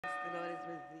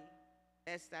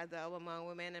Blessed art thou among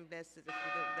women, and blessed is the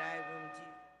fruit of thy womb, Jesus.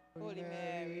 Holy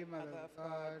Mary, Mother of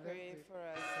God, pray for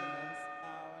us sinners,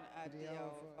 now and at the hour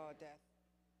of our death.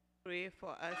 Pray for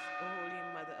us, O Holy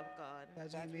Mother of God,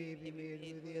 that we may be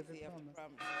made worthy of the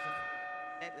promises.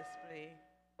 Let us pray.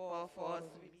 Pour forth,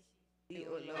 we beseech thee,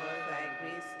 O Lord, thy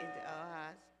grace into our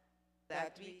hearts,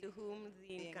 that we, to whom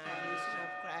the incarnation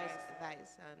of Christ, thy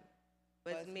Son,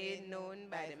 was made known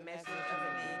by the message of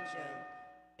an angel,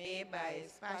 may by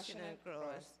his passion and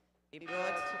cross be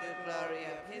brought to the glory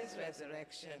of his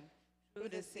resurrection, through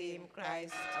the same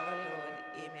Christ our Lord.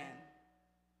 Amen.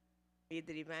 May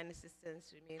the divine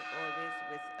assistance remain always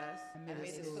with us, And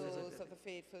may the souls of the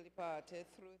faithful departed,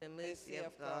 through the mercy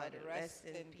of God, rest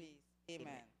in peace.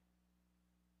 Amen.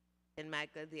 And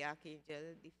Michael the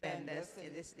Archangel, defend us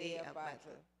in this day of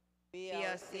battle. Be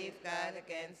our safeguard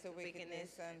against the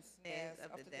wickedness and snares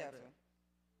of the devil.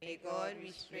 May God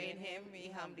restrain him, we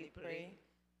humbly pray.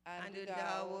 And do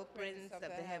thou, O Prince of the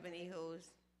heavenly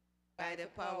host, by the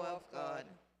power of God,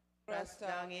 thrust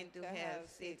down into hell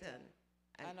Satan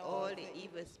and all the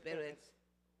evil spirits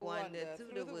who wander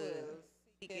through the world,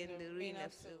 seeking the ruin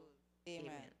of souls.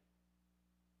 Amen.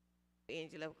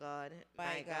 Angel of God,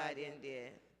 my guardian dear,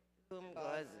 to whom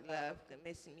God's love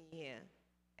commits me here,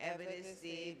 ever this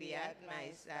day be at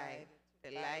my side,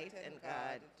 the light and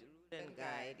guard, to rule and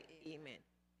guide. Amen.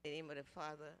 In the name of the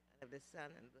Father, and of the Son,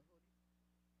 and of the Holy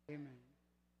Spirit. Amen.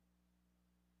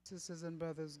 Sisters and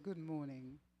brothers, good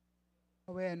morning.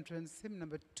 Our entrance hymn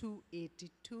number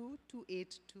 282,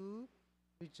 282,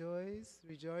 Rejoice,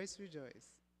 Rejoice,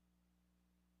 Rejoice.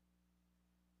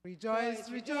 Rejoice,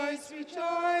 rejoice,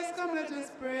 rejoice, come let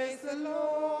us praise the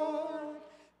Lord.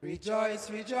 Rejoice,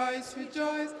 rejoice,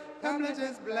 rejoice, come let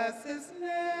us bless his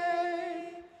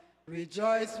name.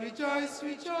 Rejoice, rejoice,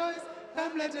 rejoice,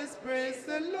 come let us praise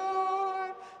the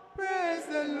Lord. Praise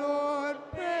the Lord,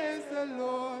 praise the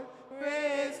Lord,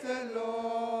 praise the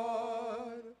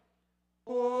Lord.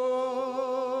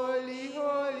 Holy,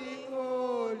 holy,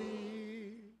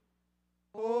 holy.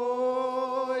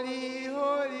 Holy,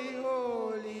 holy,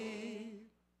 holy.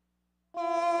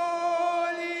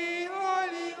 Holy,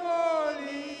 holy,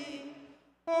 holy.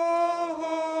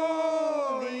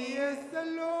 Oh, holy is the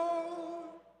Lord.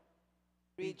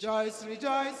 Rejoice,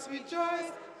 rejoice,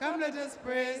 rejoice. Come, let us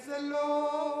praise the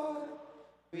Lord.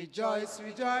 Rejoice,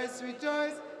 rejoice,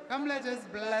 rejoice. Come, let us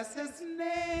bless his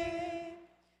name.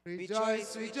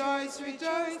 Rejoice, rejoice,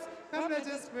 rejoice. Come, let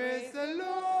us praise the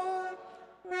Lord.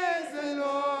 Praise the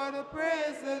Lord,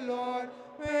 praise the Lord,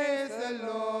 praise the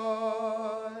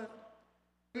Lord.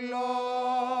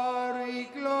 Glory,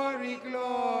 glory,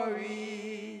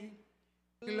 glory.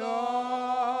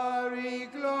 Glory,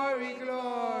 glory,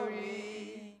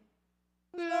 glory.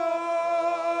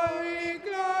 Glory,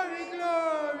 glory,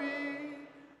 glory.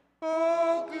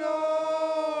 Oh,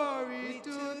 glory to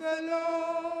the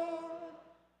Lord.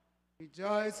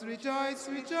 Rejoice, rejoice,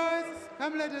 rejoice.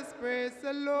 Come, let us praise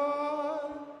the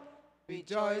Lord.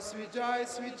 Rejoice,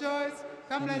 rejoice, rejoice.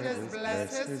 Come, let us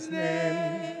bless his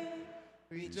name.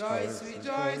 Rejoice,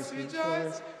 rejoice,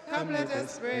 rejoice. Come, let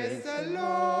us praise the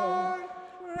Lord.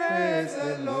 Praise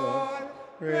the Lord.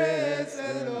 Praise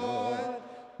the Lord.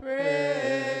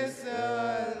 Praise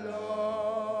the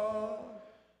Lord.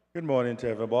 Good morning to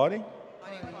everybody.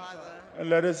 Morning, Father. And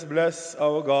let us bless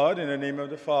our God in the name of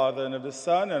the Father, and of the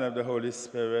Son, and of the Holy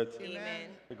Spirit. Amen.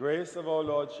 The grace of our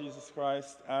Lord Jesus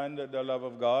Christ, and the love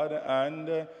of God, and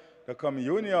the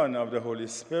communion of the Holy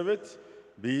Spirit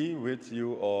be with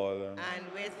you all. And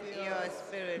with your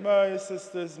spirit. My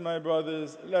sisters, my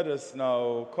brothers, let us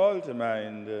now call to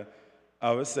mind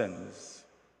our sins.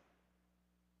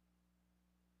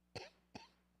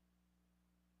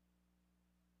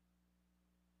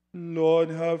 Lord,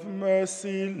 have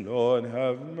mercy, Lord,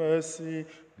 have mercy,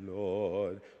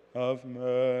 Lord, have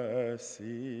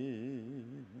mercy.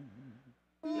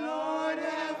 Lord,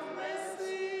 have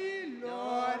mercy.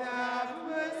 Lord, have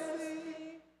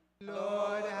mercy.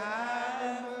 Lord,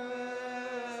 have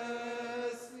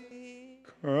mercy.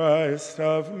 Christ,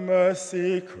 have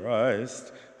mercy,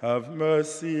 Christ, have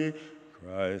mercy,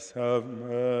 Christ, have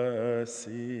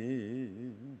mercy.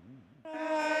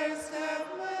 Christ, have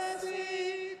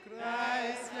mercy.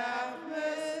 Christ, have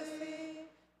mercy.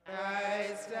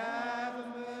 Christ, have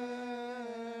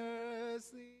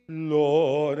mercy.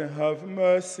 Lord, have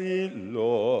mercy,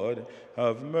 Lord,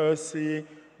 have mercy,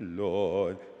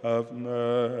 Lord, have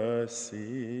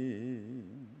mercy.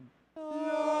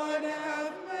 Lord,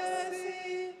 have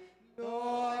mercy.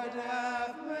 Lord,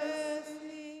 have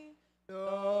mercy.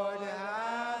 Lord,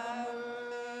 have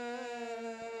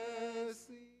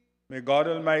mercy. May God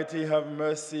Almighty have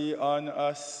mercy on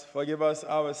us, forgive us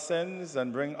our sins,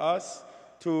 and bring us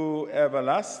to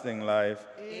everlasting life.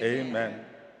 Amen.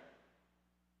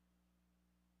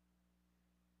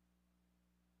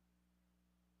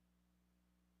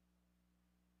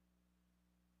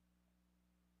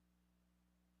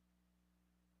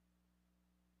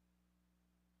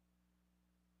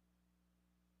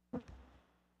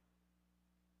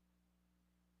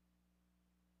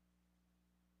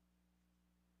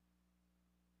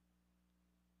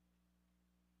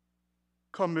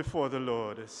 Come before the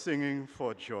Lord, singing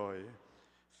for joy.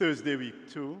 Thursday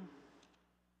week 2.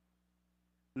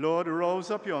 Lord, rouse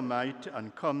up your might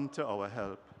and come to our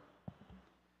help.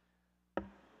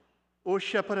 O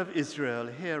Shepherd of Israel,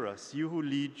 hear us, you who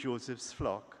lead Joseph's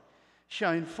flock.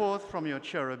 Shine forth from your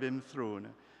cherubim throne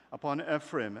upon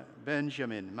Ephraim,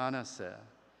 Benjamin, Manasseh.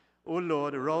 O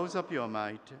Lord, rouse up your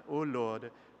might. O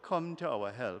Lord, come to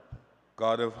our help.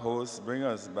 God of hosts, bring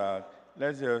us back.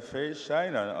 Let your face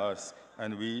shine on us,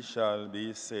 and we shall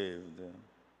be saved.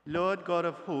 Lord God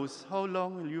of hosts, how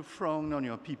long will you frown on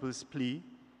your people's plea?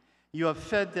 You have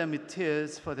fed them with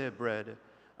tears for their bread,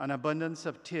 an abundance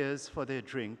of tears for their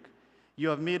drink. You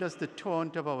have made us the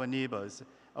taunt of our neighbors.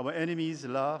 Our enemies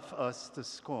laugh us to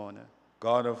scorn.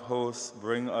 God of hosts,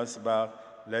 bring us back.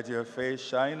 Let your face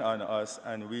shine on us,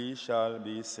 and we shall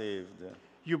be saved.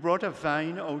 You brought a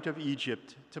vine out of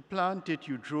Egypt. To plant it,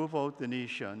 you drove out the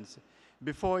nations.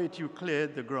 Before it, you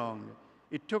cleared the ground.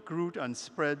 It took root and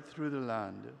spread through the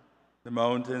land. The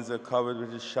mountains are covered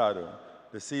with his shadow,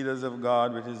 the cedars of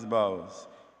God with his boughs.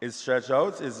 It stretched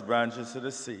out its branches to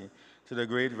the sea. To the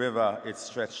great river it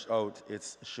stretched out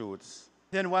its shoots.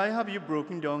 Then why have you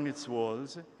broken down its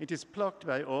walls? It is plucked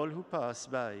by all who pass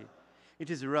by. It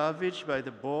is ravaged by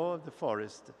the boar of the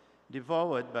forest,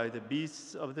 devoured by the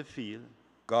beasts of the field.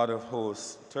 God of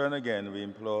hosts, turn again, we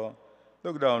implore.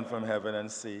 Look down from heaven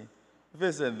and see.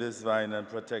 Visit this vine and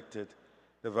protect it.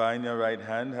 The vine your right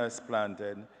hand has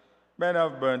planted. Men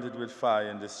have burnt it with fire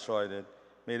and destroyed it.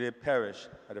 May they perish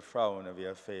at the frown of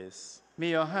your face.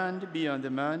 May your hand be on the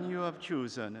man you have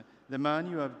chosen, the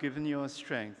man you have given your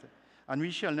strength, and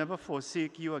we shall never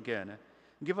forsake you again.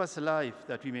 Give us life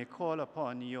that we may call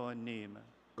upon your name.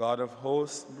 God of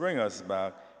hosts, bring us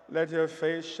back. Let your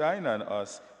face shine on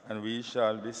us, and we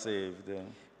shall be saved.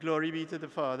 Glory be to the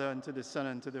Father, and to the Son,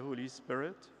 and to the Holy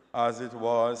Spirit. As it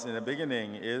was in the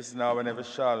beginning, is now, and ever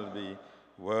shall be,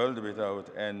 world without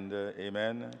end.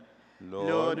 Amen.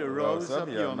 Lord, rouse up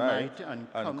your might and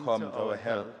come to our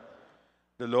help.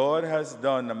 The Lord has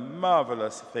done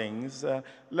marvelous things.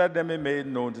 Let them be made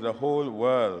known to the whole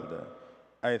world.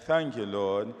 I thank you,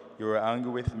 Lord. You were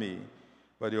angry with me,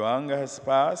 but your anger has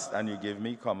passed, and you give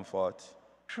me comfort.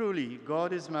 Truly,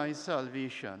 God is my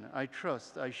salvation. I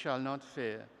trust I shall not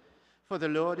fear. For the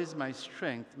Lord is my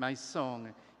strength, my song.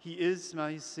 He is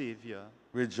my Savior.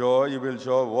 With joy you will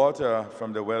draw water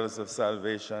from the wells of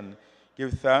salvation.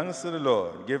 Give thanks to the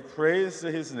Lord. Give praise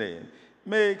to his name.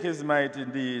 Make his mighty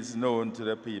deeds known to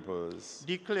the peoples.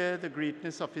 Declare the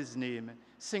greatness of his name.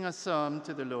 Sing a psalm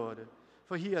to the Lord.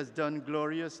 For he has done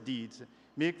glorious deeds.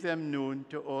 Make them known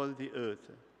to all the earth.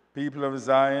 People of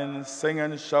Zion, sing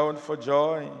and shout for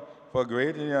joy. For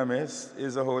great in your midst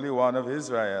is the Holy One of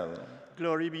Israel.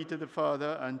 Glory be to the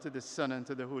Father, and to the Son, and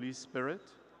to the Holy Spirit.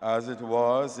 As it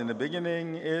was in the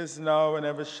beginning, is now, and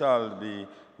ever shall be,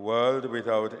 world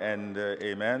without end.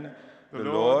 Amen. The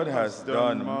Lord has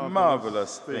done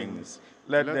marvelous things.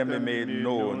 Let them be made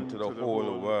known to the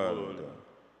whole world.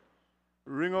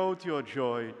 Ring out your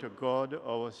joy to God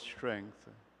our strength.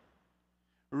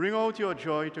 Ring out your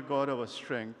joy to God our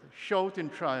strength. Shout in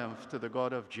triumph to the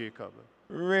God of Jacob.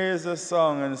 Raise a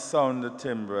song and sound the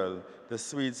timbrel, the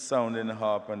sweet sounding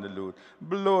harp and the lute.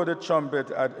 Blow the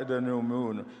trumpet at the new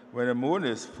moon, when the moon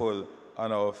is full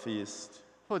on our feast.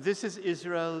 For this is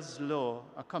Israel's law,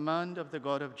 a command of the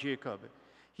God of Jacob.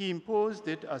 He imposed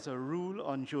it as a rule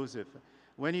on Joseph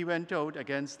when he went out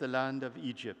against the land of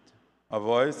Egypt. A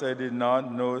voice I did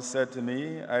not know said to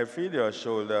me, I freed your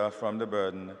shoulder from the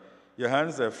burden. Your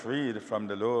hands are freed from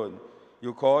the load.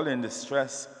 You called in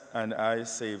distress, and I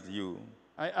saved you.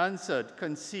 I answered,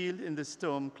 concealed in the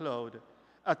storm cloud.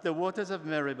 At the waters of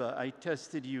Meribah I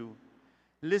tested you.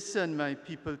 Listen, my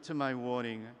people, to my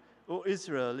warning. O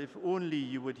Israel, if only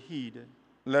you would heed.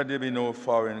 Let there be no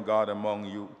foreign God among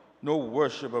you, no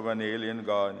worship of an alien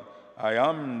God. I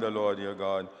am the Lord your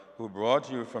God, who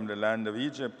brought you from the land of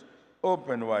Egypt.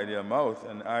 Open wide your mouth,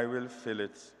 and I will fill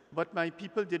it. But my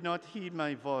people did not heed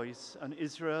my voice, and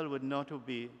Israel would not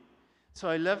obey. So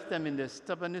I left them in their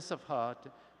stubbornness of heart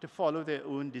to follow their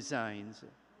own designs.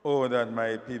 Oh, that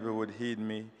my people would heed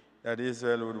me, that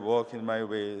Israel would walk in my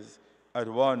ways. At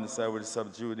once I would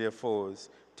subdue their foes,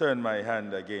 turn my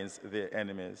hand against their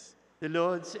enemies. The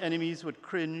Lord's enemies would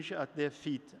cringe at their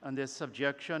feet, and their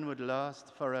subjection would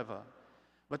last forever.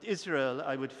 But Israel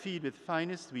I would feed with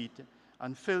finest wheat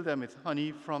and fill them with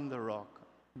honey from the rock.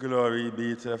 Glory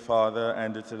be to the Father,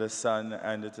 and to the Son,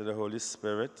 and to the Holy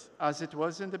Spirit. As it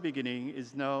was in the beginning,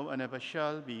 is now, and ever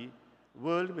shall be,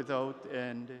 world without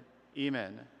end.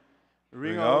 Amen.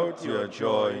 Ring out your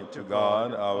joy to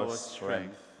God, our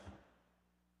strength.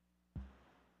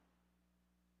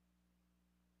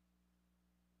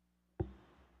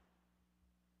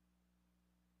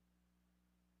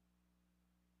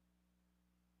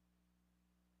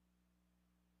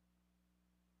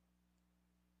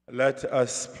 Let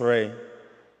us pray.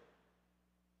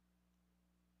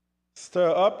 Stir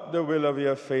up the will of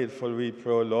your faithful, we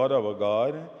pray, O Lord our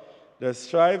God, thus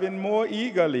striving more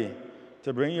eagerly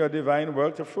to bring your divine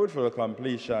work to fruitful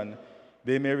completion,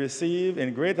 they may receive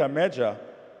in greater measure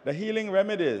the healing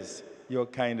remedies your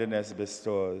kindness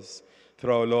bestows.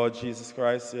 Through our Lord Jesus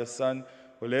Christ, your Son,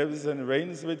 who lives and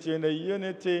reigns with you in the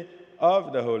unity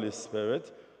of the Holy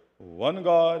Spirit, one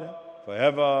God,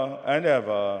 forever and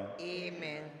ever.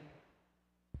 Amen.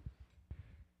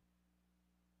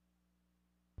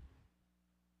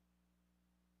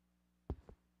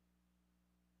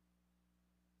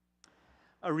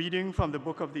 A reading from the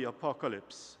book of the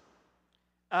Apocalypse.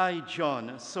 I,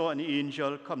 John, saw an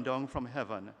angel come down from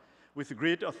heaven with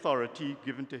great authority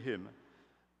given to him.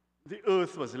 The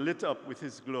earth was lit up with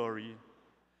his glory.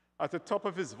 At the top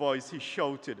of his voice he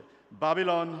shouted,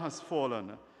 Babylon has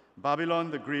fallen, Babylon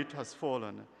the Great has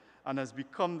fallen, and has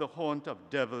become the haunt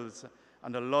of devils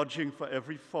and a lodging for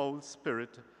every foul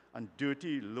spirit and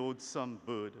dirty, loathsome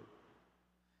bird.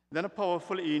 Then a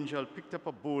powerful angel picked up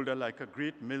a boulder like a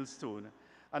great millstone,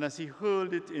 and as he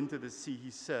hurled it into the sea, he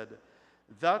said,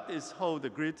 that is how the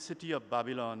great city of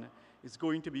Babylon is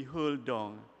going to be hurled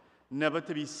down, never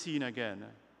to be seen again.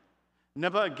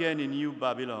 Never again in New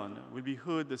Babylon will be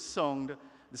heard the song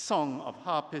of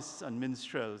harpists and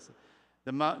minstrels,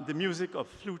 the music of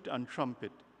flute and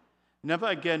trumpet. Never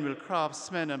again will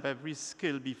craftsmen of every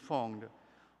skill be found,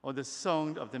 or the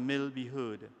sound of the mill be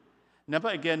heard. Never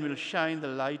again will shine the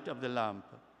light of the lamp.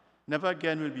 Never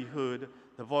again will be heard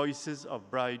the voices of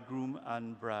bridegroom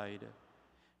and bride.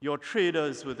 Your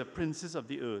traders were the princes of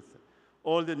the earth.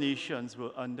 All the nations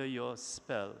were under your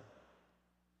spell.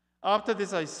 After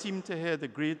this, I seemed to hear the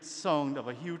great sound of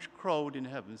a huge crowd in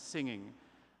heaven singing,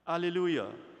 Alleluia!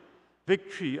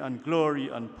 Victory and glory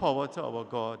and power to our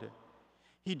God.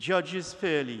 He judges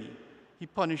fairly, he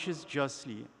punishes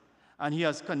justly, and he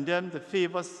has condemned the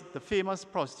famous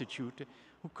prostitute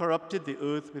who corrupted the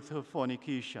earth with her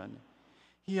fornication.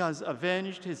 He has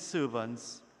avenged his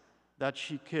servants that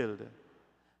she killed.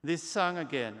 They sang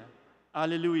again,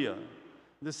 Alleluia!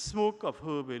 The smoke of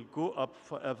her will go up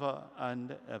forever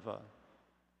and ever.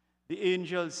 The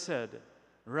angel said,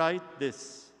 write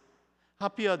this,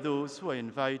 happy are those who are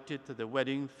invited to the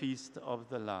wedding feast of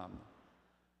the Lamb.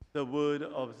 The word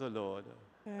of the Lord.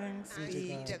 Thanks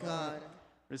be to God.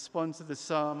 Response to the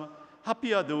psalm,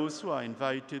 happy are those who are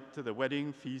invited to the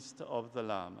wedding feast of the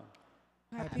Lamb.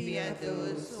 Happy are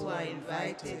those who are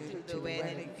invited to the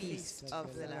wedding feast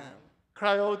of the Lamb.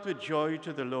 Cry out with joy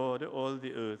to the Lord, all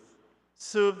the earth.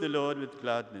 Serve the Lord with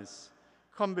gladness.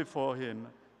 Come before him,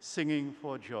 singing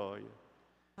for joy.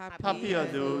 Happy are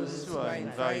those who are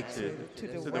invited to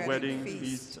the wedding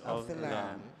feast of the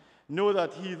Lamb. Know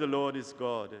that he, the Lord, is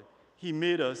God. He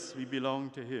made us, we belong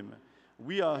to him.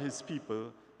 We are his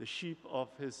people, the sheep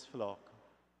of his flock.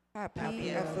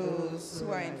 Happy are those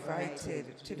who are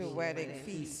invited to the wedding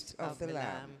feast of the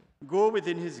Lamb. Go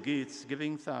within his gates,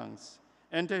 giving thanks.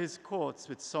 Enter his courts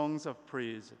with songs of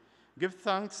praise. Give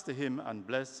thanks to him and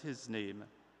bless his name.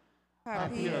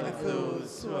 Happy are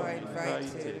those who are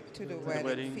invited to the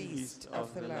wedding feast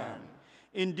of the Lamb.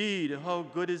 Indeed, how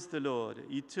good is the Lord,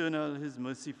 eternal his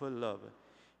merciful love.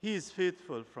 He is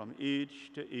faithful from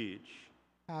age to age.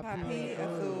 Happy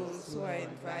are those who are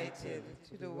invited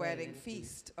to the wedding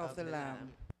feast of the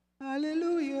Lamb.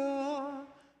 Hallelujah,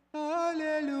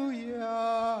 hallelujah,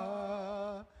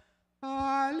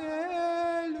 hallelujah.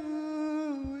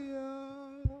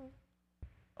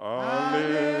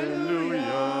 Hallelujah,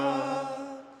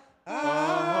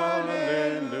 hallelujah,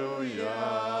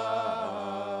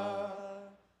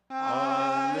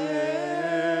 hallelujah.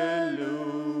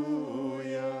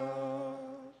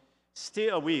 Stay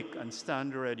awake and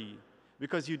stand ready,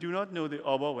 because you do not know the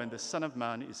hour when the Son of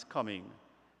Man is coming.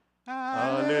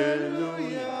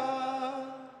 Hallelujah.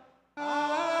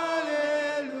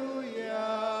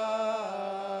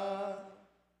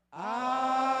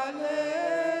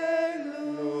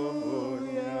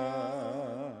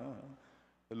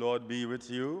 The Lord be with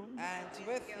you. And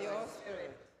with your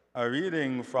spirit. A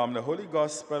reading from the Holy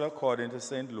Gospel according to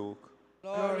St. Luke.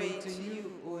 Glory to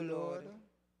you, O Lord.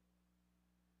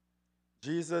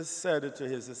 Jesus said to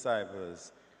his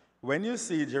disciples, "When you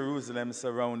see Jerusalem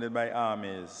surrounded by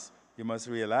armies, you must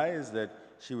realize that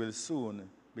she will soon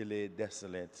be laid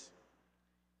desolate.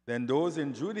 Then those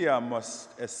in Judea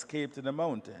must escape to the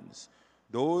mountains.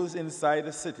 Those inside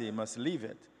the city must leave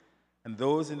it, and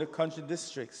those in the country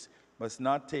districts must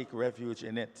not take refuge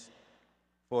in it.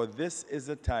 For this is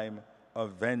a time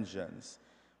of vengeance,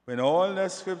 when all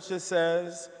that Scripture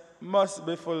says must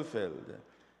be fulfilled.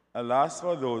 Alas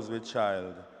for those with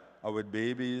child or with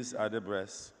babies at the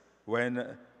breast,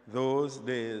 when those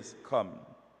days come.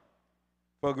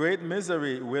 For great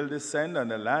misery will descend on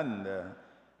the land,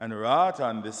 and wrath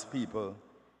on this people.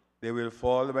 They will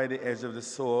fall by the edge of the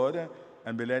sword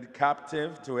and be led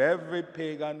captive to every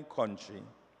pagan country.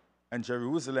 And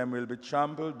Jerusalem will be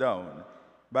trampled down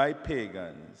by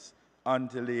pagans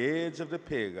until the age of the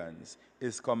pagans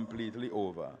is completely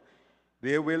over.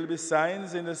 There will be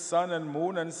signs in the sun and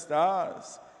moon and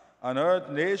stars, on earth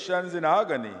nations in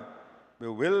agony,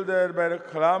 bewildered by the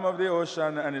clamor of the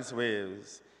ocean and its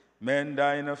waves. Men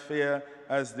dying of fear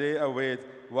as they await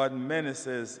what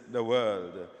menaces the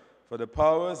world. For the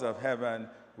powers of heaven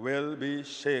will be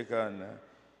shaken.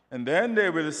 And then they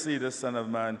will see the Son of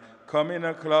Man come in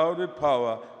a cloud with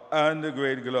power and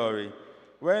great glory.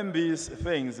 When these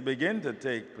things begin to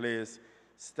take place,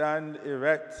 stand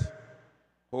erect,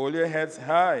 hold your heads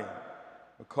high,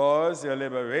 because your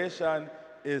liberation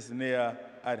is near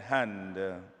at hand."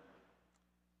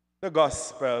 The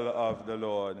Gospel of the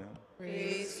Lord.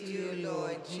 Praise to you,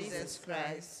 Lord Jesus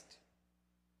Christ.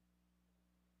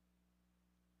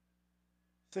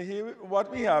 So here,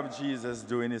 what we have Jesus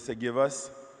doing is to give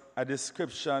us a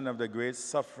description of the great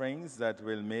sufferings that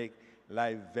will make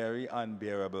life very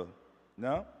unbearable.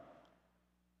 No?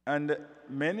 And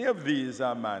many of these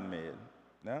are man-made.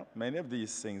 No? Many of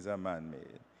these things are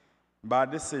man-made.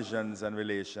 Bad decisions and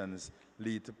relations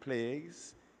lead to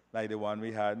plagues, like the one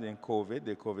we had in COVID,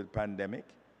 the COVID pandemic,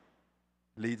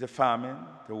 lead to famine,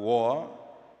 to war,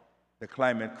 the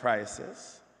climate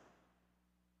crisis.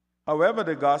 However,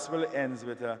 the gospel ends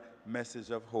with a message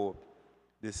of hope.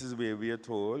 This is where we are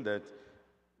told that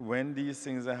when these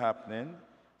things are happening,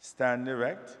 stand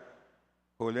erect,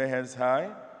 hold your heads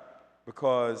high,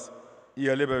 because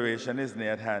your liberation is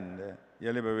near at hand.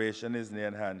 Your liberation is near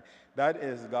at hand. That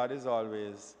is, God is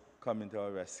always coming to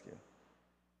our rescue.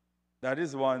 That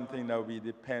is one thing that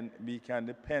we can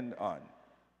depend on,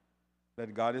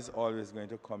 that God is always going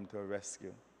to come to our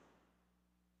rescue.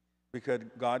 Because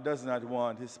God does not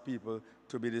want his people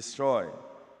to be destroyed.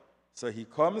 So he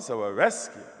comes to our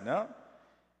rescue. No?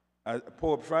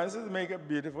 Pope Francis makes a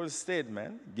beautiful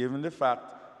statement, given the fact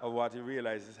of what he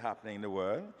realizes is happening in the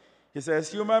world. He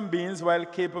says, human beings, while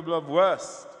capable of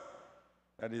worst,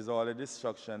 that is all the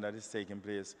destruction that is taking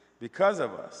place because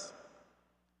of us.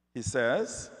 He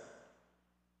says,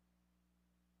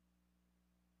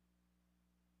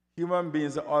 human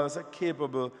beings are also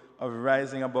capable of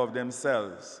rising above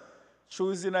themselves,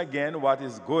 choosing again what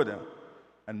is good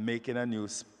and making a new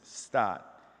start,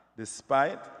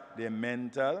 despite their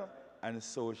mental and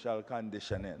social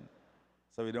conditioning.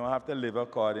 So we don't have to live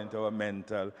according to our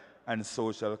mental and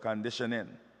social conditioning.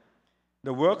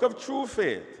 The work of true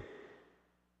faith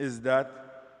is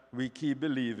that we keep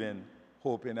believing,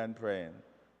 hoping, and praying.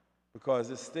 Because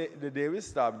the day we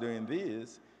stop doing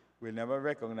these, we'll never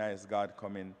recognize God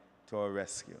coming to our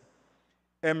rescue.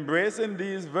 Embracing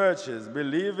these virtues,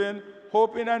 believing,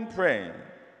 hoping, and praying,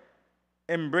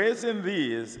 embracing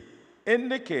these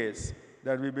indicates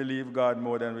that we believe God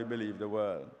more than we believe the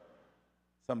world.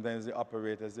 Sometimes the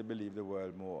operators, they believe the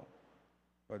world more.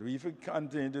 But if we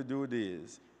continue to do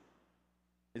this,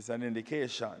 it's an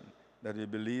indication that we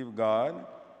believe God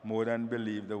more than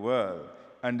believe the world.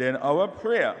 And then our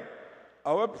prayer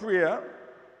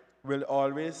will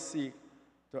always seek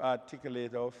to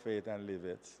articulate our faith and live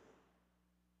it.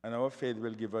 And our faith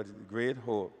will give us great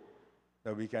hope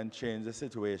that we can change the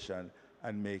situation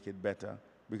and make it better.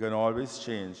 We can always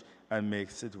change and make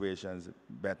situations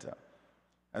better.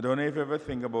 I don't know if you ever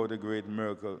think about the great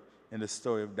miracle in the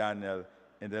story of Daniel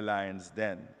in the lion's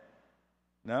den.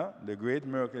 No? The great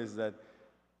miracle is that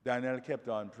Daniel kept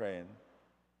on praying.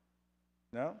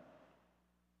 No?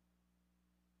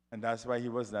 And that's why he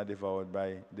was not devoured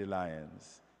by the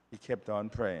lions. He kept on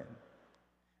praying.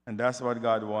 And that's what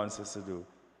God wants us to do.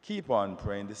 Keep on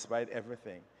praying despite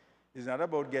everything. It's not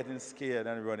about getting scared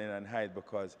and running and hide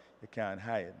because you can't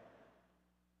hide.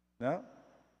 No?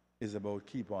 It's about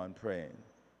keep on praying,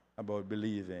 about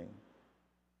believing,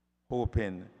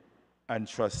 hoping, and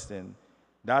trusting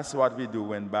That's what we do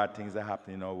when bad things are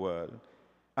happening in our world.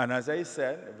 And as I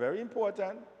said, very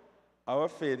important, our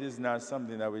faith is not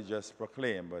something that we just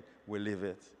proclaim, but we live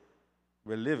it.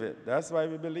 We live it. That's why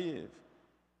we believe.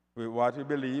 What we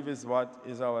believe is what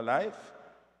is our life.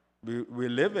 We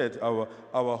live it.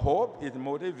 Our hope, it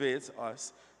motivates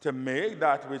us to make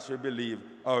that which we believe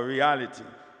our reality.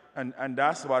 And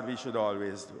that's what we should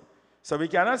always do. So we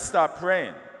cannot stop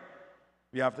praying.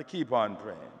 We have to keep on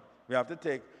praying. We have to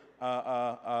take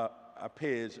a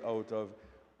page out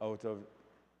of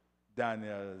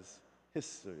Daniel's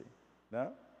history.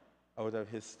 No? Out of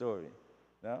his story.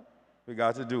 No? We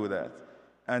got to do that.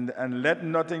 And let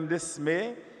nothing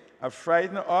dismay or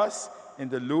frighten us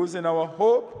into losing our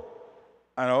hope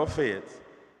and our faith.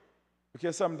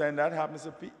 Because sometimes that happens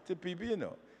to people, you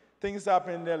know. Things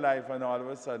happen in their life and all of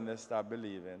a sudden they stop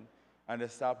believing and they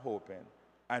stop hoping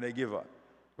and they give up.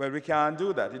 Well, we can't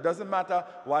do that. It doesn't matter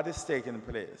what is taking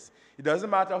place. It doesn't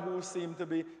matter who seems to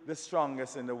be the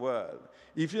strongest in the world.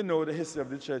 If you know the history of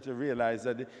the church, you realize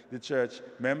that the church,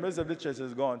 members of the church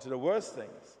has gone to the worst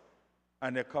things.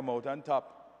 And they come out on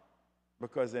top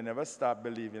because they never stop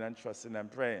believing and trusting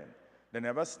and praying. They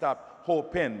never stop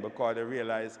hoping because they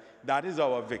realize that is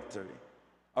our victory.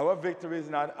 Our victory is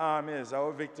not armies.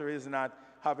 Our victory is not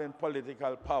having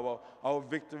political power. Our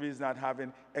victory is not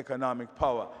having economic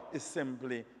power. It's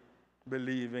simply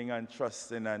believing and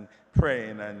trusting and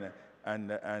praying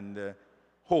and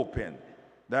hoping.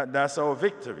 That's our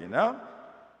victory. Now,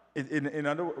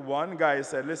 one guy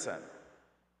said, listen,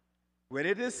 when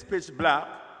it is pitch black,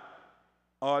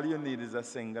 all you need is a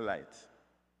single light.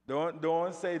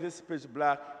 Don't say it is pitch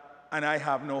black and I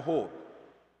have no hope.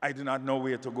 I do not know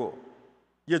where to go.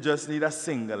 You just need a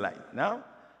single light. Now,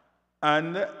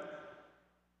 and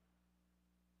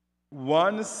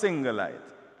one single light,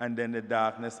 and then the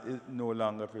darkness no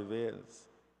longer prevails.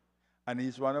 And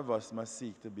each one of us must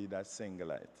seek to be that single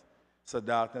light. So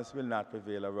darkness will not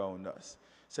prevail around us.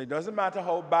 So it doesn't matter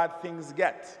how bad things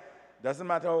get. Doesn't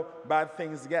matter how bad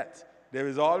things get. There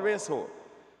is always hope.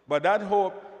 But that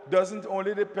hope doesn't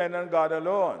only depend on God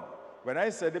alone. When I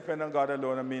say depend on God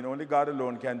alone, I mean only God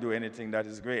alone can do anything that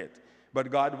is great. But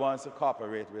God wants to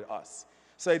cooperate with us.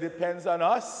 So it depends on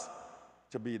us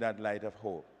to be that light of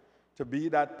hope, to be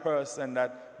that person,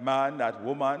 that man, that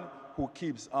woman who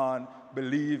keeps on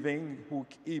believing, who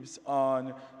keeps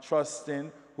on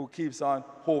trusting, who keeps on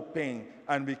hoping,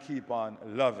 and we keep on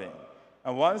loving.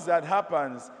 And once that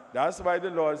happens, that's why the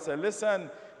Lord said, listen,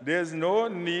 there's no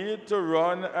need to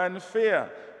run and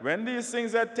fear. When these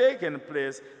things are taking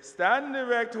place, stand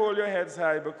erect, hold your heads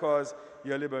high, because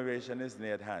your liberation is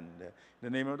near at hand. In the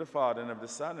name of the Father, and of the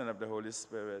Son, and of the Holy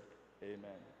Spirit. Amen.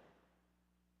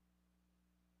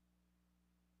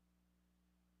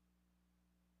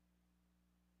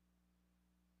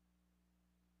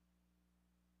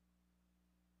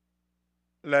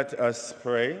 Let us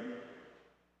pray.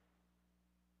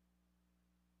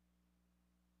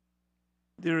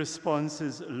 The response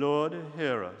is, Lord,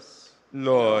 hear us.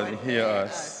 Lord, hear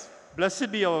us.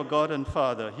 Blessed be our God and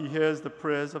Father. He hears the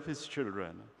prayers of his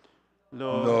children.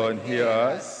 Lord, hear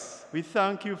us. We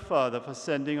thank you, Father, for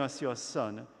sending us your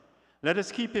Son. Let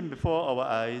us keep him before our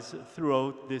eyes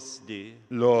throughout this day.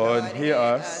 Lord, hear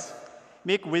us.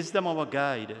 Make wisdom our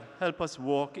guide. Help us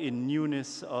walk in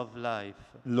newness of life.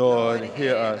 Lord,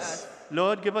 hear us.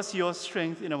 Lord, give us your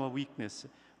strength in our weakness.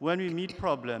 When we meet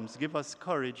problems, give us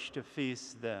courage to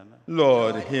face them.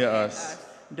 Lord, hear us.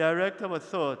 Direct our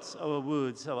thoughts, our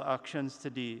words, our actions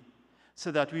today,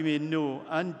 so that we may know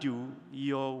and do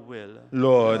your will.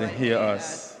 Lord, hear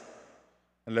us.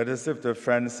 And let us lift up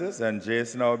Francis and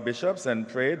Jason, our bishops, and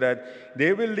pray that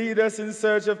they will lead us in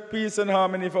search of peace and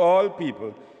harmony for all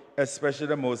people, especially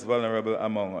the most vulnerable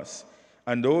among us,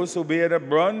 and those who bear the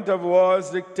brunt of wars,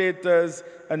 dictators,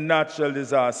 and natural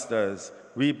disasters.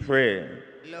 We pray.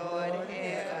 Lord,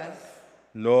 hear us.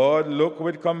 Lord, look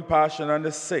with compassion on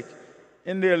the sick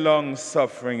in their long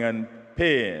suffering and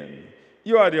pain.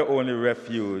 You are their only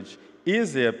refuge.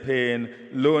 Ease their pain,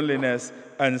 loneliness,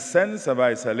 and sense of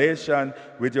isolation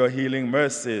with your healing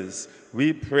mercies.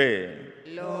 We pray.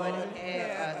 Lord,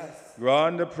 hear us.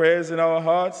 Grant the prayers in our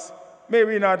hearts. May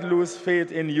we not lose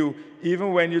faith in you,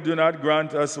 even when you do not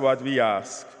grant us what we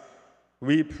ask.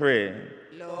 We pray.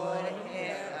 Lord,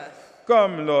 hear us.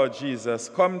 Come, Lord Jesus,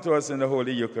 come to us in the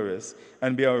Holy Eucharist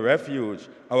and be our refuge,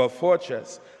 our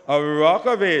fortress, our rock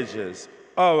of ages,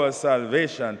 our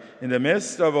salvation in the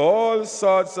midst of all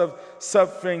sorts of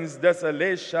sufferings,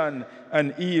 desolation,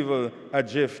 and evil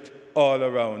adrift all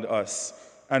around us.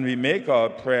 And we make our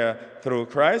prayer through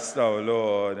Christ our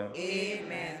Lord.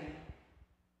 Amen.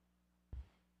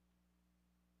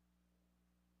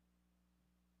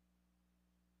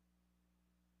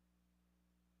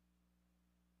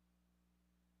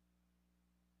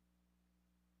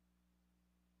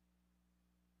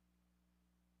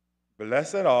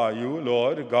 Blessed are you,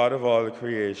 Lord, God of all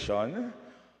creation,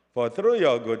 for through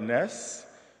your goodness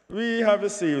we have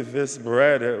received this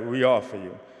bread we offer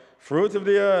you, fruit of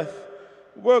the earth,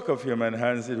 work of human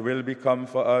hands. It will become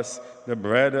for us the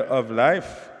bread of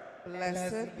life.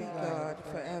 Blessed be God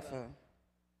forever.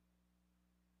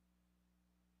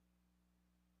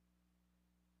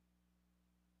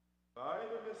 By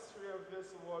the mystery of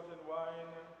this water and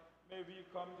wine, may we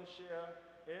come to share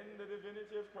in the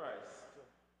divinity of Christ,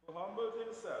 who humbled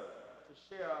himself to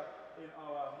share in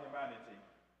our humanity.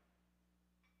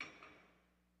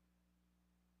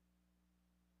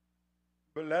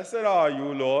 Blessed are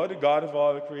you, Lord, God of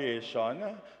all creation,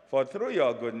 for through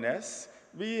your goodness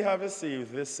we have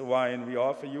received this wine we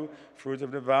offer you, fruit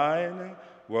of the vine,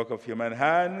 work of human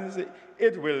hands.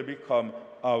 It will become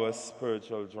our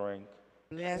spiritual drink.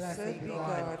 Blessed be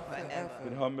God forever.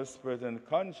 With humble spirit and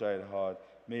contrite heart,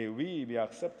 may we be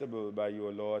acceptable by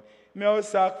you, Lord. May our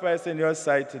sacrifice in your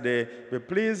sight today be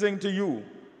pleasing to you,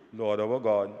 Lord our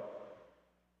God.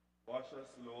 Wash us,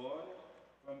 Lord,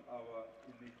 from our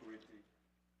iniquity.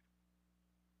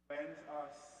 Cleanse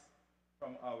us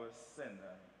from our sin.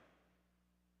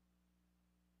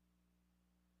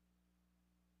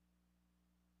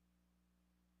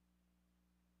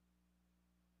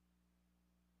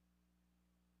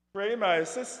 Pray, my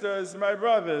sisters, my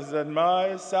brothers, that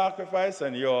my sacrifice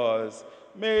and yours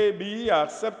may be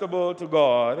acceptable to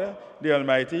God, the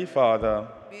Almighty Father.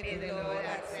 May the Lord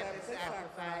accept the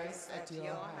sacrifice at your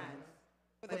hands,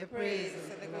 for the praise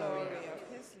and the glory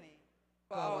of his name,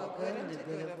 for our good and the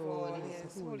good of all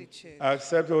his holy church.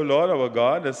 Accept, O Lord our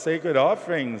God, the sacred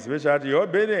offerings which at your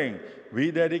bidding we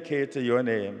dedicate to your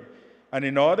name. And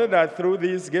in order that through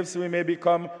these gifts we may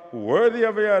become worthy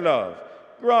of your love,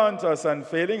 grant us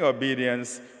unfailing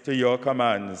obedience to your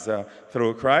commands.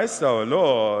 Through Christ our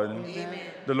Lord. Amen.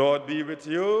 The Lord be with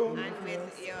you. And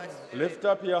with yours. Lift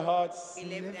up your hearts.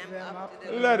 We lift them up to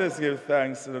the Let Lord. us give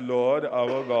thanks to the Lord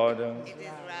our God. It is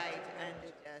right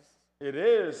and just. It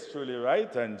is truly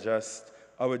right and just,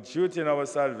 our duty and our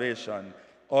salvation,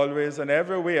 always and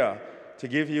everywhere, to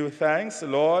give you thanks,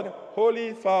 Lord,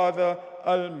 Holy Father,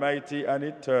 Almighty and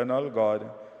eternal God.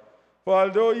 For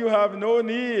although you have no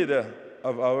need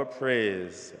of our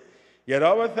praise, yet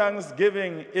our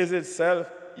thanksgiving is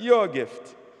itself your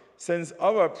gift, since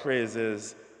our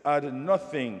praises add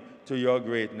nothing to your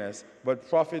greatness, but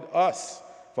profit us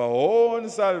for our own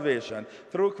salvation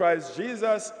through Christ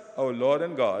Jesus, our Lord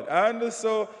and God. And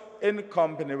so, in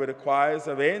company with the choirs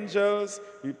of angels,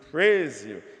 we praise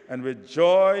you, and with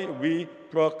joy we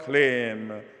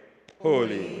proclaim,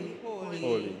 Holy, holy,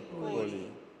 holy,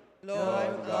 holy,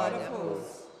 Lord God of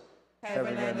hosts,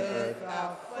 heaven and earth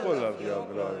are full of your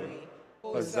glory.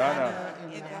 Hosanna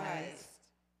in the highest.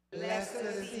 Blessed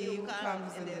is he who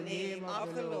comes in the name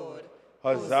of the Lord.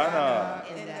 Hosanna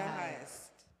in the highest.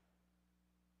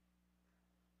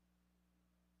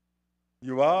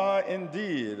 You are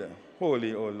indeed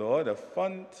holy, O Lord, a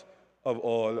fount of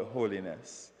all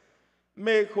holiness.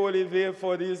 Make holy,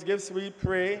 therefore, these gifts, we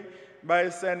pray, by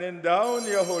sending down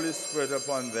your Holy Spirit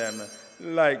upon them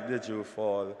like the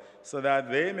dewfall, so that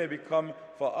they may become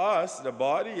for us the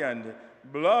body and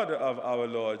blood of our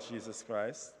Lord Jesus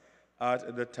Christ.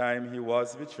 At the time he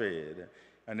was betrayed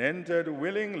and entered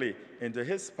willingly into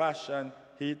his passion,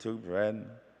 he took bread,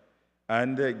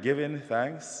 and giving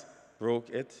thanks, broke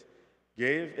it,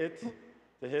 gave it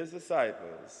to his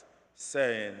disciples,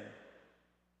 saying,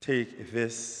 "Take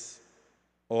this,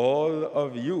 all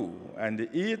of you, and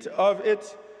eat of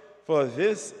it, for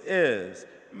this is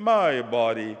my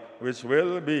body, which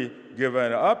will be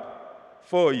given up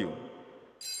for you."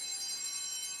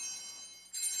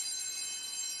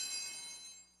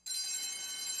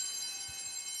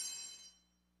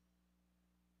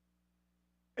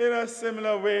 In a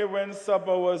similar way, when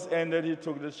supper was ended, he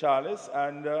took the chalice,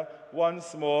 and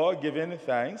once more giving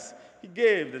thanks, he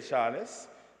gave the chalice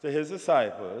to his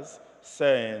disciples,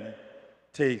 saying,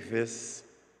 "Take this,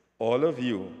 all of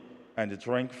you, and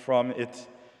drink from it.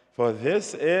 For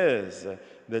this is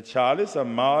the chalice of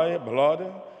my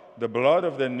blood, the blood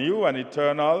of the new and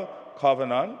eternal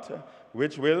covenant,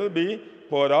 which will be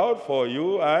poured out for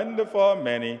you and for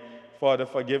many for the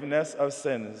forgiveness of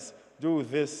sins. Do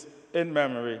this in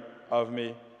memory of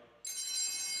me."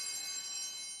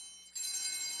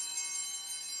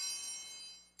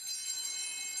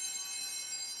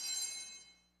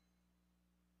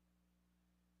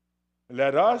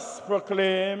 Let us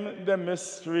proclaim the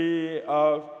mystery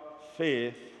of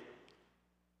faith.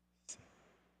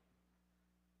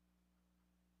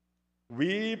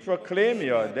 We proclaim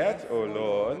your death, O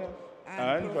Lord,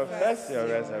 and profess your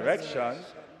resurrection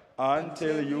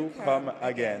until you come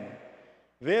again.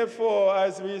 Therefore,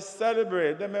 as we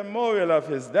celebrate the memorial of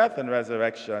his death and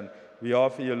resurrection, we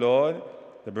offer you, Lord,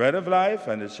 the bread of life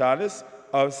and the chalice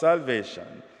of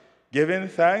salvation, giving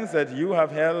thanks that you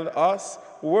have held us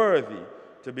worthy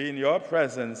to be in your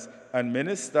presence and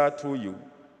minister to you.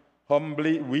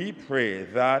 Humbly we pray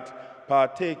that,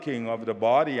 partaking of the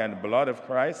body and blood of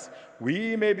Christ,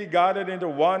 we may be gathered into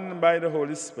one by the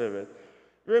Holy Spirit.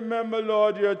 Remember,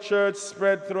 Lord, your church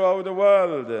spread throughout the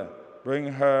world. Bring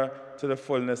her to the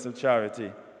fullness of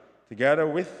charity, together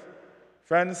with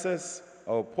Francis,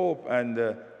 our Pope,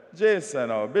 and Jason,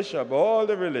 our Bishop, all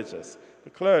the religious, the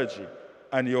clergy,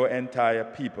 and your entire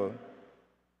people.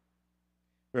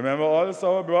 Remember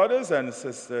also our brothers and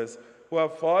sisters who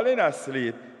have fallen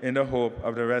asleep in the hope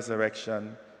of the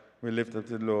resurrection. We lift up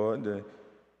to the Lord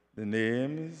the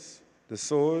names, the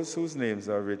souls whose names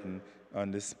are written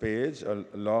on this page,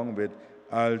 along with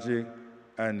Algic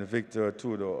and Victor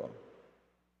Tudor.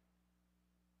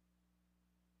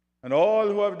 And all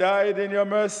who have died in your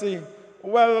mercy,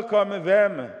 welcome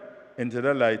them into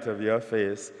the light of your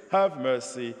face. Have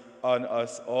mercy on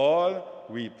us all,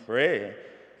 we pray,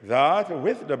 that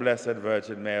with the Blessed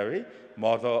Virgin Mary,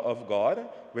 Mother of God,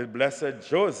 with blessed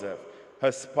Joseph,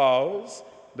 her spouse,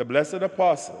 the blessed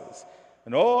apostles,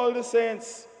 and all the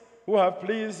saints who have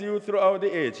pleased you throughout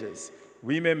the ages,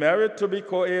 we may merit to be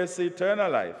co-heirs to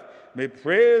eternal life, may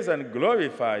praise and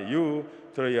glorify you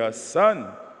through your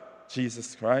Son,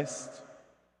 Jesus Christ.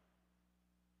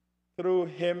 Through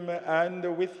him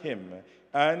and with him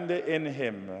and in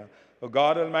him, O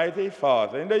God Almighty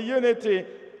Father, in the unity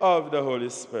of the Holy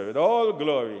Spirit, all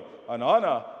glory and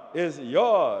honor is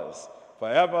yours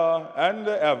forever and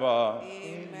ever.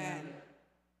 Amen.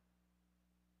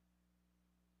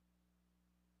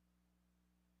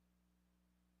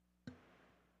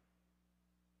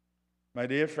 My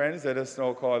dear friends, let us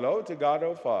now call out to God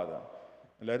our Father.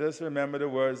 And let us remember the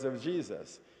words of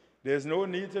Jesus. There's no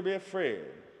need to be afraid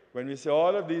when we see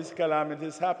all of these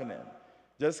calamities happening.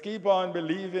 Just keep on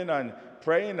believing and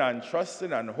praying and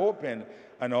trusting and hoping,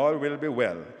 and all will be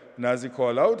well. And as we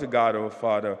call out to God our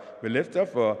Father, we lift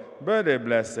up our birthday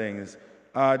blessings,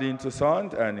 adding to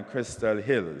Sant and Crystal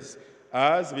Hills.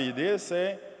 As we dare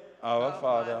say, Our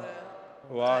Father,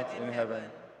 who art in heaven,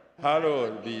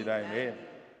 hallowed be thy name.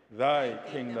 Thy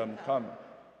kingdom come,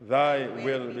 thy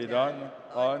will be done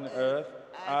on earth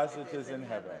as it is in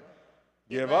heaven.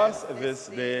 Give us this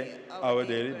day our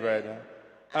daily bread,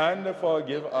 and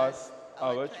forgive us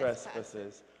our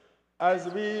trespasses, as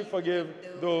we forgive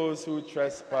those who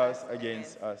trespass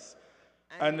against us.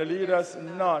 And lead us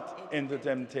not into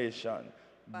temptation,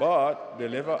 but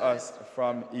deliver us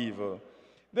from evil.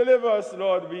 Deliver us,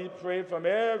 Lord, we pray, from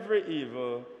every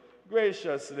evil.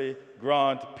 Graciously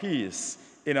grant peace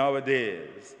in our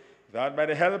days, that by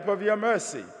the help of your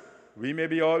mercy, we may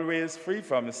be always free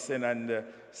from sin and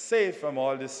safe from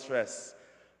all distress,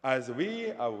 as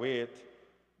we await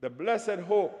the blessed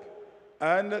hope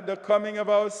and the coming of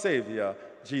our Savior,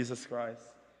 Jesus Christ.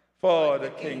 For the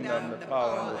kingdom, the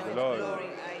power, and the glory are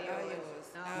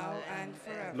yours, now and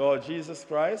forever. Lord Jesus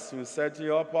Christ, who said to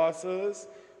your apostles,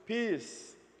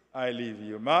 "Peace I leave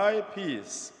you, my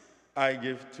peace I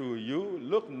give to you.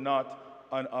 Look not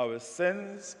on our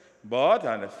sins, but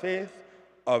on the faith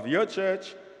of your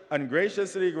church, and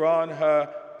graciously grant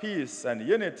her peace and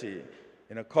unity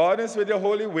in accordance with your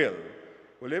holy will,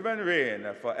 who live and reign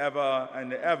forever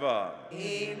and ever."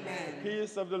 Amen. The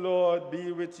peace of the Lord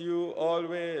be with you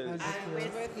always. And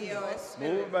with your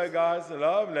spirit. Moved by God's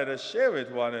love, let us share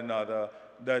with one another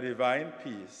the divine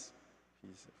peace.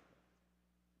 Peace of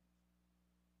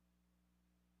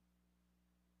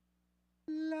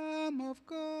Lamb of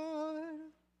God,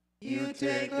 you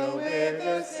take away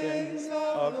the sins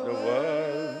of the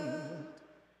world.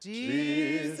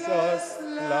 Jesus,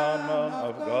 Lamb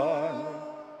of God,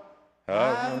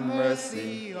 have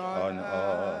mercy on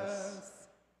us.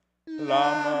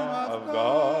 Lamb of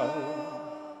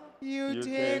God, you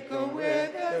take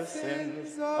away the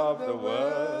sins of the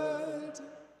world.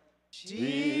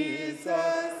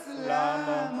 Jesus,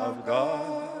 Lamb of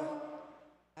God,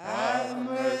 have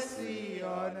mercy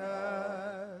on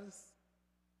us.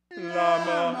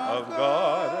 Lamb of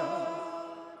God,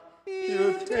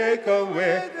 you take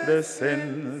away the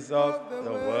sins of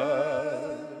the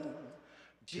world.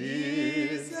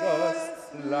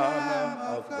 Jesus, Lamb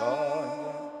of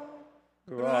God,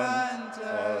 grant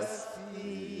us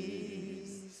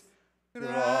peace.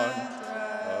 Grant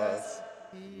us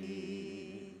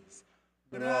peace.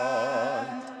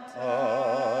 Grant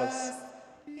us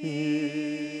peace.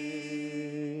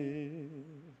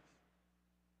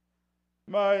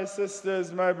 My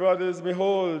sisters, my brothers,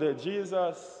 behold,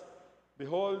 Jesus,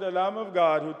 Behold the Lamb of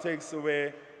God who takes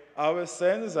away our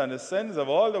sins and the sins of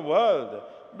all the world.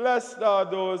 Blessed are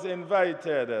those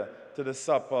invited to the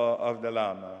supper of the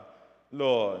Lamb.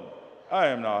 Lord, I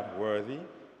am not worthy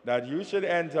that you should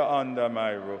enter under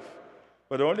my roof,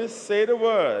 but only say the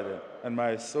word, and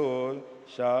my soul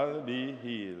shall be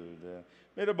healed.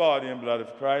 May the body and blood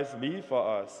of Christ be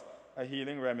for us a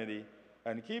healing remedy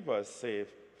and keep us safe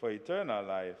for eternal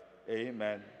life.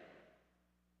 Amen.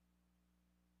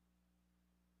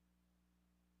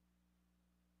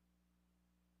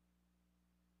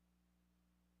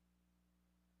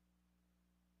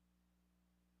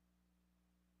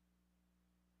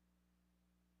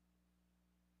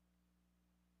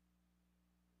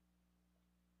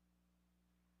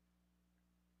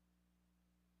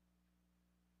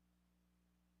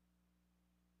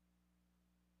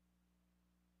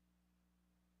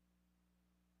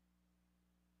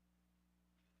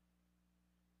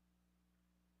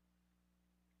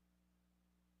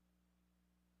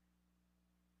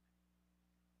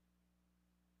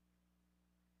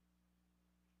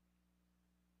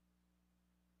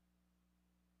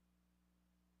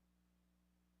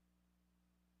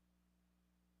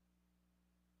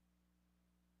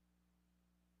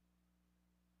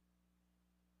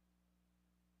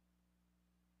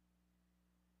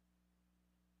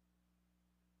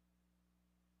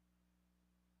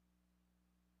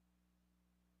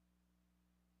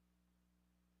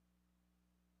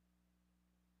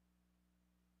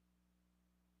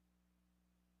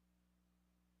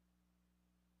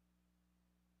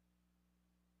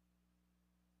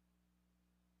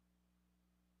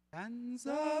 Sons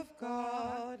of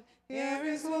God, hear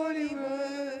his holy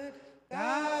word.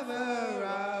 Gather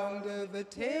round the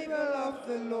table of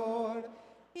the Lord.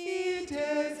 Eat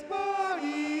his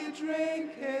body,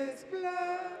 drink his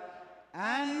blood,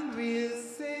 and we'll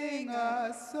sing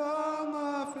a song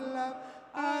of love.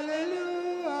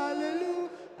 Hallelujah, hallelujah,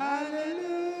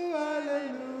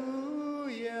 hallelujah,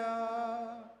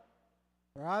 hallelujah.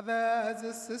 Brothers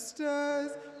and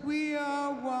sisters, we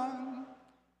are one,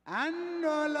 and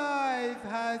our life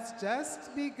has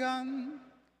just begun.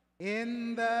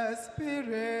 In the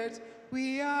Spirit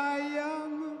we are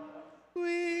young,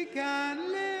 we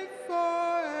can live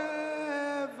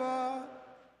forever.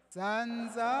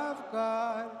 Sons of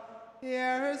God,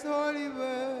 hear his holy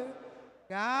word.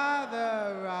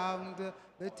 Gather round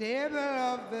the table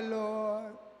of the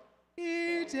Lord.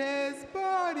 Eat his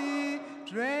body,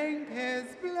 drink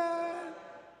his blood,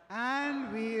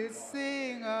 and we'll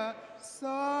sing a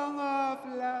song of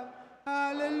love.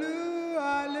 Hallelujah,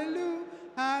 hallelujah,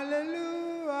 hallelujah,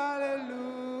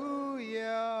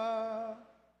 hallelujah.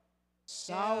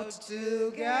 Shout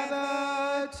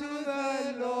together to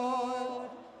the Lord,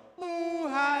 who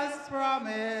has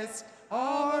promised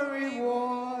our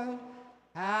reward.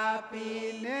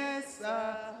 Happiness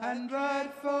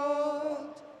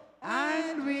 100-fold,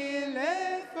 and we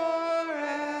live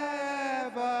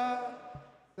forever.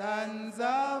 Sons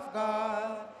of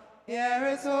God, hear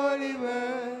his holy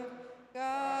word.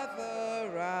 Gather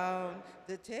round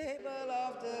the table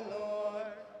of the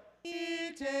Lord.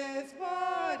 Eat his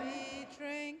body,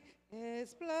 drink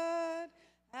his blood,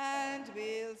 and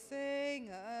we'll sing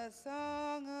a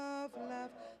song of love.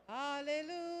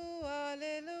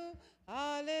 Hallelujah, hallelujah,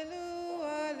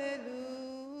 hallelujah,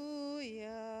 hallelujah.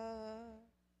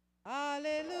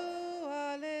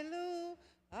 Hallelujah,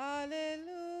 hallelujah,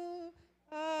 hallelujah,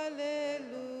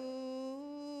 hallelujah.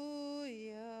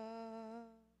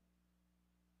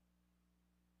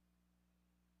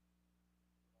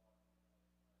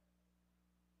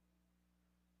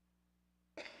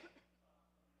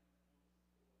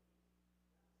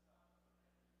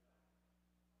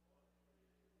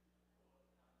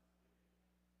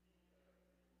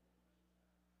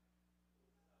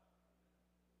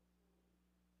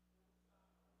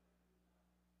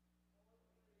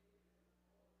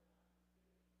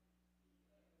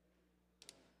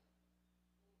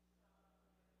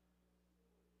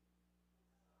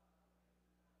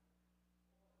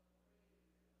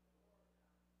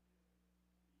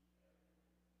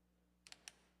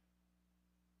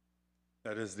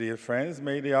 Let us, dear friends,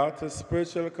 make the act of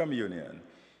spiritual communion.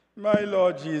 My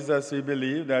Lord Jesus, we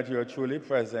believe that you are truly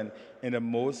present in the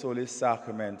most holy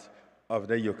sacrament of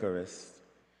the Eucharist.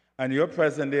 And you're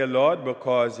present, dear Lord,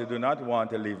 because you do not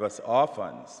want to leave us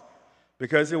orphans,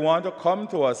 because you want to come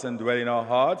to us and dwell in our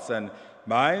hearts and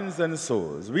minds and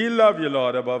souls. We love you,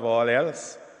 Lord, above all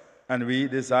else, and we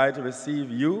desire to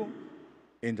receive you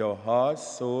into our heart,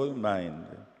 soul, mind.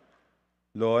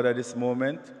 Lord, at this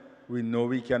moment, we know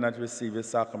we cannot receive it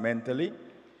sacramentally,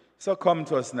 so come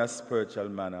to us in a spiritual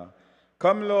manner.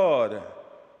 Come, Lord,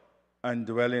 and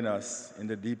dwell in us in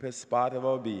the deepest part of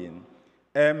our being.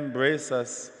 Embrace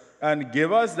us and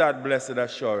give us that blessed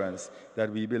assurance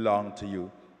that we belong to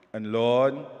you. And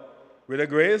Lord, with the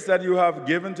grace that you have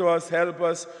given to us, help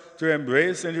us to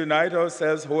embrace and unite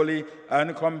ourselves wholly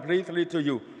and completely to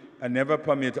you, and never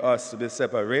permit us to be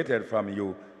separated from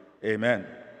you. Amen.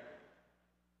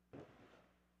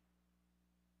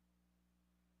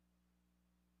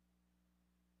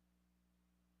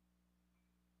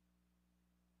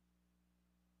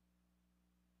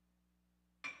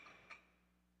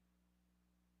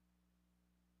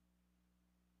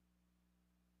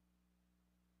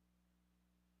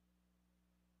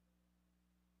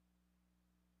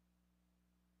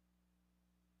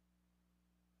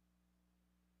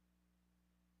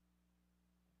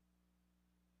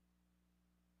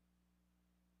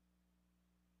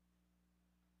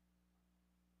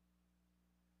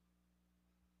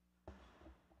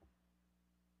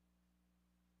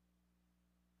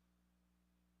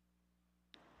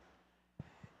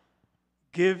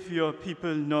 Give your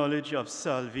people knowledge of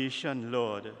salvation,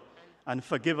 Lord, and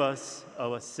forgive us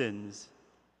our sins.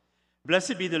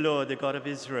 Blessed be the Lord, the God of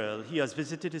Israel. He has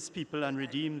visited his people and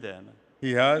redeemed them.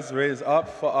 He has raised up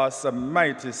for us a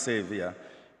mighty Savior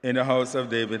in the house of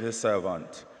David his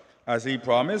servant, as he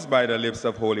promised by the lips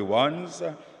of holy ones,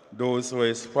 those who were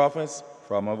his prophets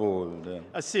from of old.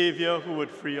 A Savior who would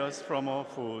free us from our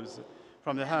foes,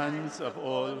 from the hands of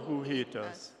all who hate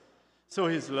us. So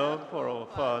his love for our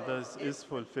fathers is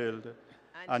fulfilled,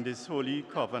 and his holy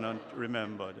covenant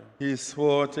remembered. He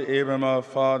swore to Abraham our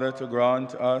father to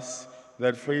grant us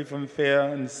that, free from fear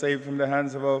and safe from the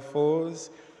hands of our foes,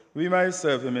 we might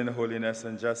serve him in holiness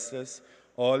and justice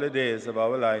all the days of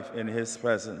our life in his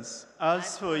presence.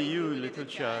 As for you, little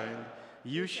child,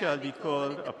 you shall be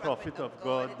called a prophet of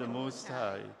God the Most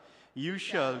High. You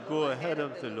shall go ahead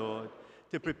of the Lord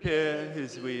to prepare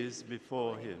his ways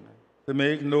before him, to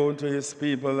make known to his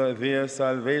people their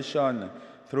salvation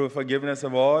through forgiveness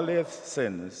of all their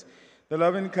sins, the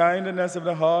loving kindness of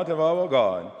the heart of our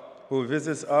God, who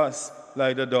visits us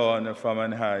like the dawn from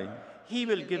on high. He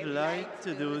will give light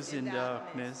to those in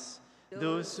darkness,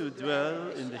 those who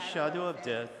dwell in the shadow of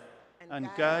death, and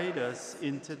guide us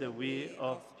into the way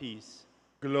of peace.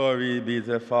 Glory be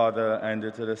to the Father, and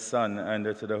to the Son, and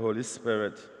to the Holy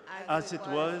Spirit. As it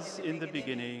was in the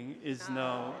beginning, is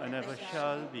now, and ever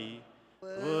shall be,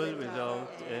 world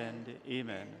without end.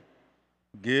 Amen.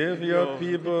 Give your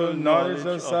people knowledge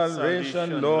of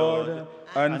salvation, Lord,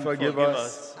 and forgive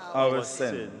us our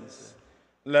sins.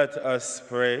 Let us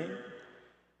pray.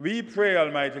 We pray,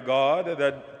 Almighty God,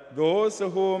 that those to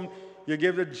whom you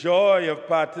give the joy of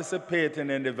participating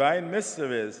in divine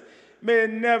mysteries may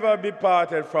never be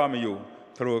parted from you.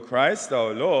 Through Christ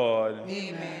our Lord.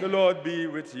 Amen. The Lord be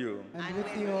with you. And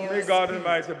with your May God spirit.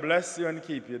 Almighty bless you and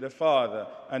keep you, the Father,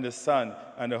 and the Son,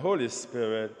 and the Holy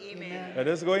Spirit. Amen. Let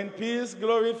us go in peace,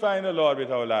 glorifying the Lord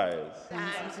with our lives.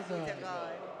 Thanks be to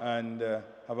God. And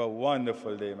have a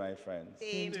wonderful day, my friends.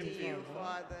 Same to you,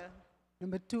 Father.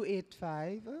 Number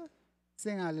 285,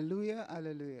 sing hallelujah,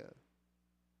 hallelujah.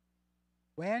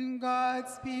 When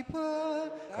God's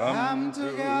people come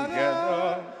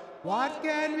together, what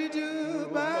can we do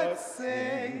but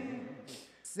sing?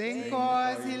 Sing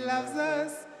 'cause he loves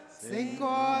us, sing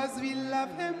 'cause we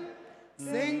love him,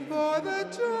 sing for the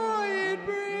joy it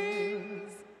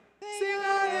brings. Sing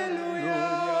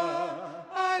hallelujah,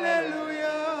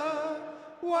 hallelujah.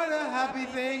 What a happy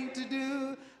thing to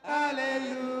do,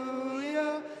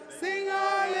 hallelujah. Sing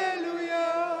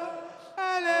hallelujah,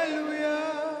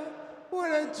 hallelujah.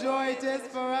 What a joy it is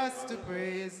for us to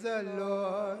praise the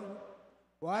Lord.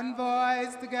 One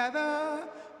voice together,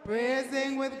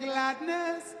 praising with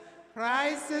gladness.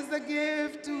 Christ is the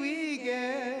gift we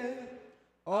give.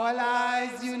 All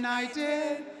eyes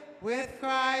united with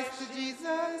Christ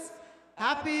Jesus.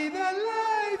 Happy the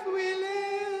life we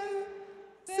live.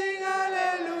 Sing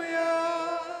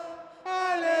hallelujah,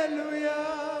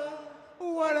 hallelujah.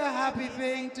 What a happy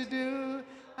thing to do.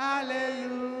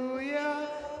 Hallelujah.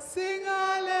 Sing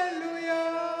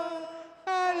hallelujah,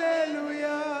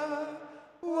 hallelujah.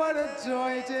 What a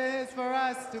joy it is for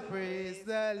us to praise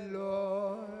the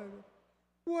Lord.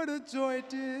 What a joy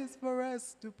it is for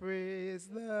us to praise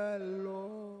the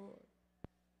Lord.